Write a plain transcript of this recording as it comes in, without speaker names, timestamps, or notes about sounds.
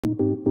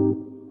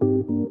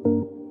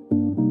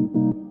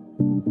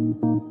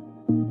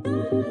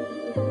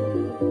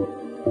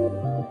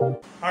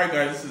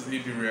guys, this is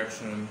AB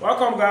Reaction.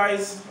 Welcome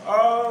guys.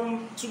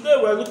 Today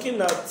we're looking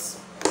at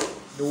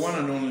the one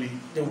and only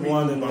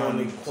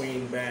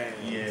Queen band.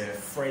 Yeah.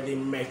 Freddie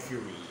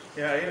Mercury.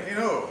 Yeah, you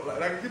know,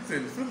 like it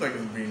feels like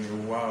it's been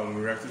a while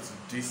we reacted to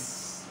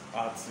this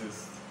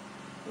artist.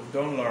 We've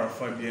done Laura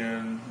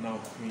Fabian, now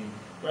Queen.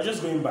 We're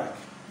just going back.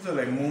 These are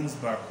like months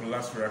back we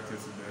last reacted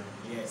to them.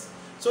 Yes.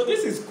 So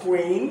this is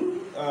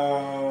Queen,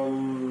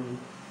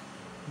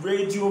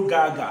 Radio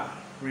Gaga.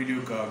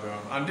 Radio Gaga.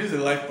 And this is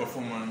a live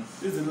performance.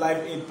 This is a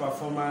live aid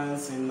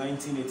performance in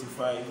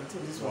 1985. I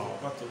think this was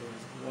part of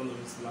one of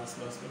his last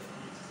performances.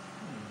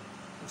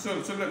 So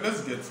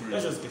let's get to it.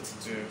 Let's just get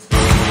into it.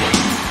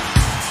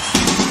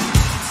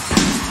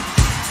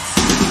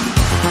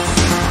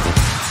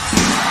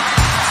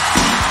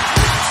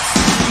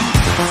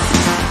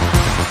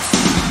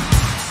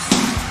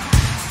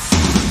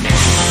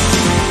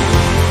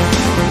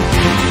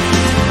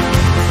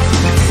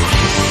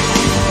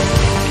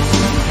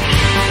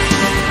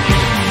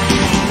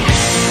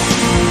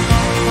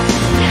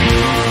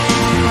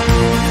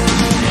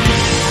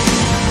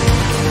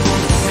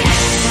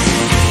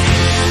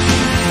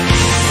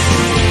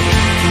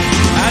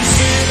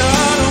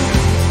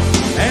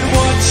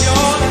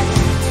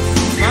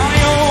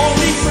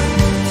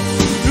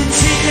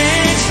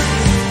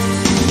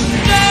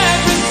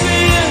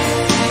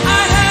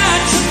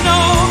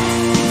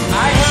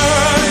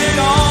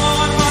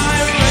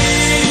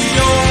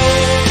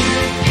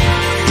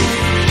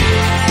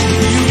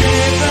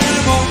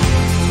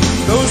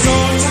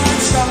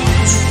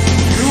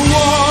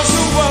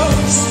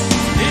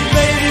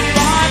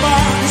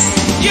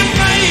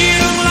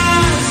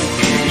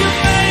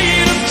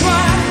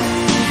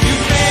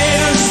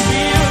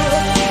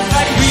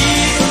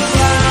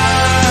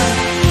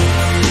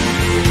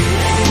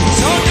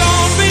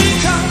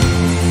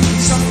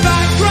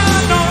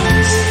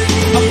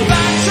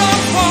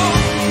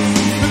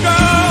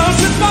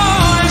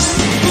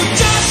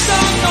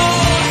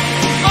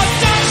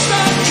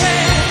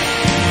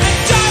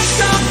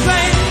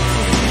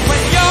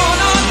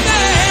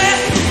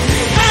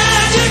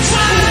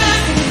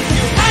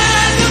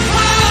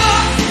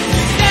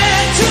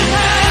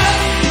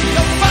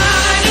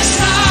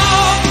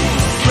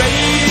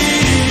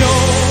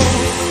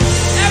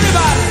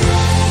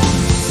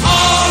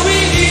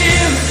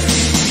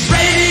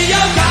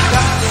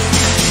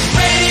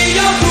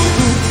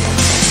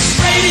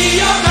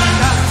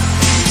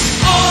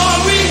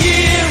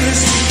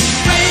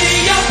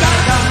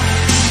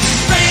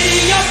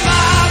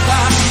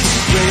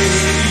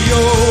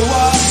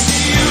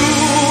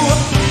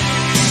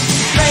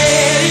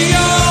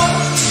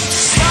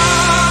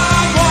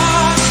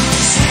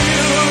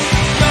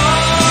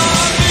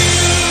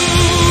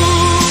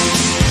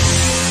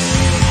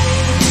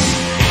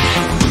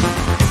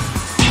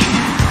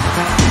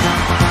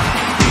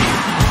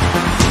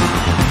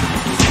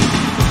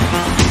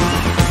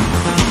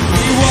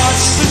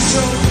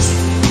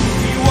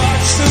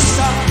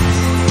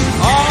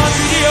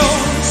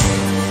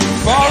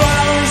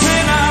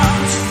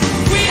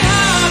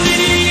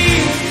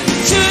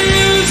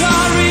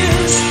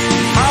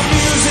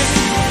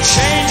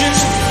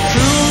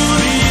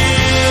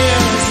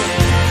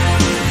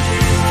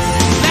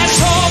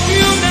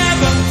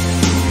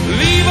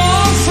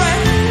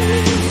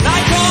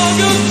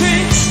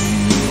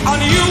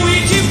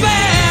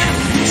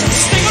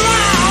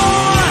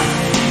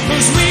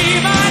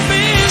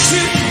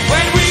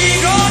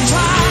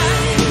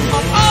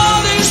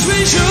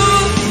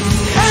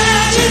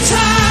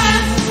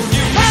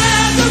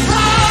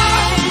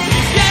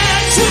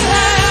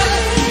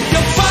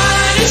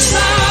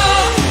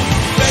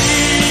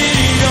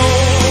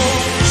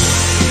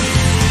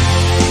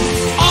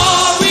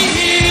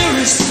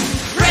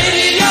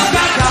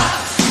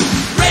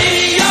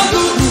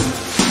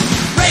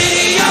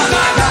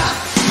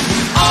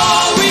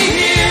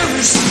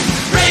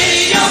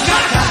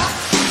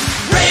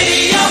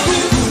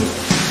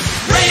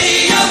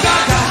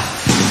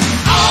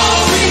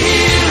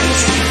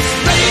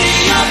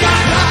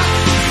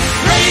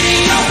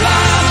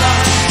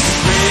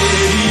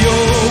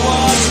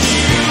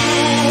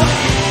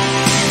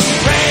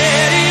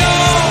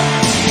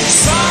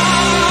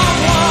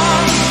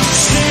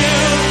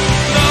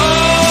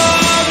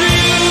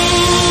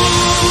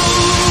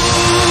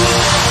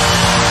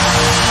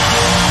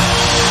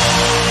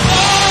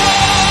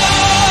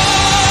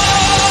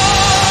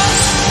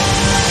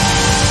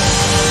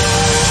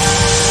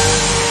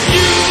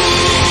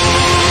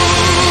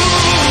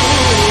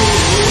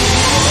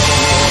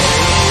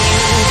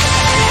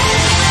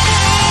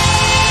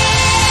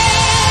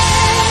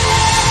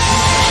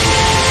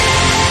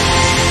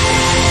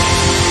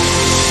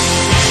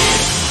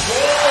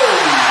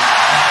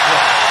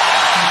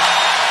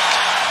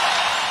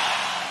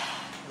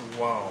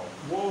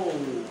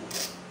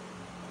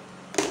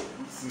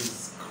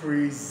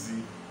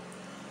 Crazy.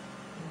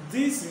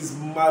 This is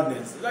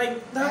madness.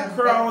 Like that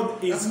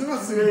crowd is I've never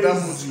crazy. seen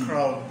that much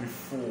crowd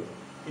before.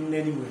 In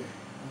anywhere.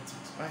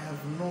 I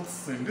have not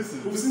seen this.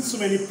 We've seen so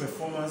many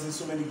performances,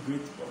 so many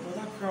great, but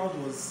that crowd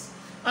was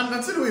And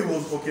that's the way he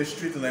was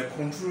orchestrating, like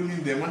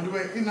controlling them, and they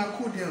were in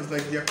accordions,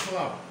 like their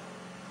clap.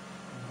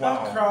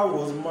 Wow. That crowd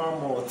was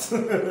mammoth.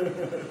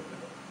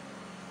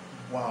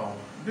 Wow.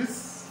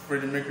 This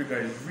Freddie Mercury guy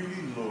is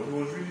really low. He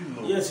was really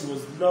low. Yes, he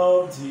was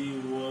loved.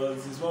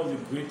 He's one of the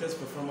greatest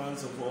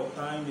performers of all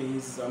time. He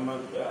was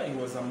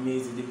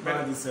amazing. The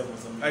band itself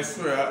was amazing. I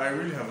swear, I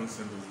really haven't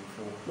seen this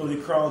before. No, the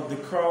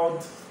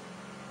crowd,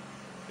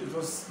 it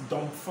was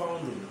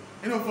dumbfounding.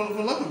 You know, for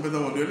lack of a better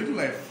word, they were looking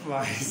like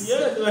flies.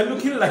 Yeah, they were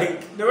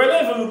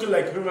not even looking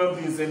like human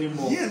beings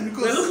anymore. Yeah,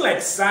 because they look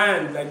like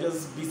sand, like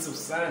just bits of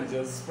sand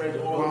just spread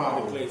all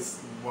over the place.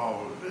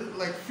 Wow, they,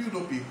 like filled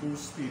up a whole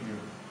stadium.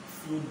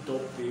 Filled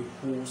up the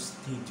whole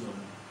stadium.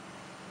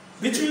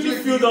 Literally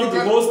filled up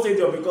the whole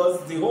stadium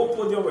because the whole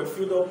podium were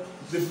filled up.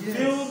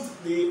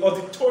 The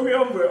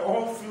auditorium were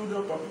all filled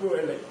up, and people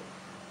were like.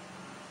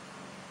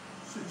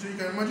 So you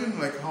can imagine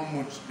like how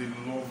much they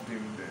loved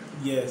him then.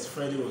 Yes,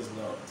 Freddie was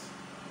loved.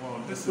 Wow,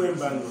 this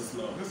queenband was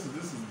loved. This is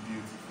beautiful,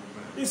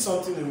 man. This is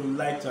something I would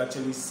like to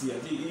actually see.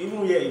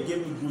 Even here, it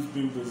gave me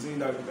goosebumps. Seeing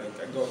that, like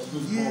I got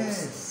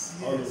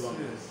goosebumps all over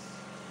me.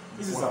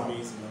 This is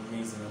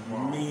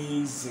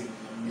amazing.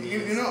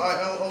 You know,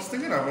 I was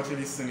thinking I've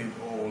actually seen it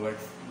all, like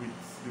with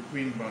the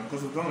Queen band,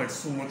 because we've done like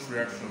so much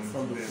reaction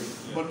from them.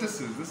 Yeah. But this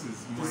is mind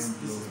blowing.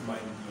 This is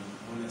mind blowing,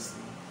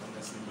 honestly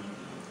mind blowing.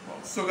 Wow.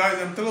 So guys,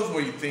 tell us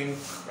what you think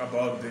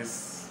about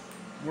this.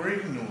 We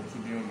already know, to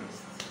be honest.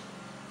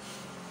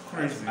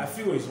 Crazy. I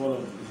feel he's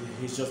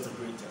just the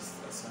greatest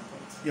at some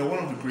point. Yeah, one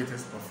of the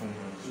greatest performers.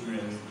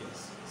 Really.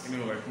 Yes. You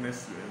know, like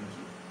next to MG.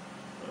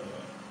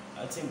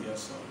 I think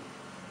there's some.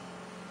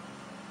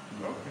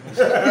 Okay.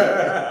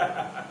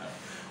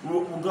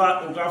 we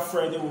got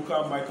Freddie, we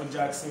got Michael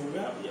Jackson, we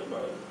have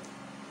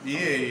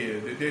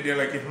they're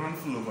like a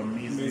handful of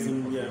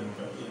amazing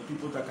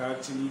people that can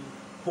actually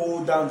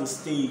hold down the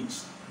stage.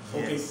 Yes.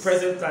 Okay,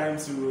 present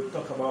times we will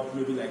talk about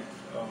maybe like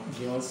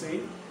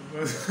Beyonce.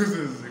 This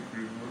is a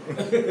creep.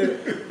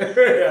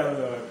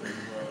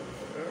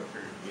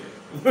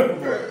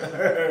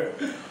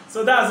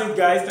 So that's it,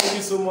 guys. Thank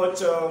you so much.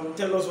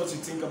 Tell us what you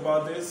think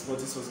about this. But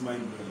this was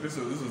mind blowing. This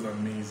was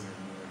amazing.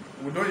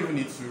 We don't even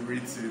need to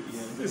rate it.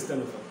 Yeah, this is 10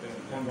 out of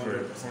 10.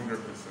 100%.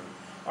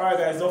 Alright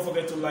guys, don't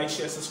forget to like,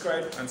 share,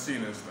 subscribe. And see you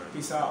next time.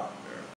 Peace out.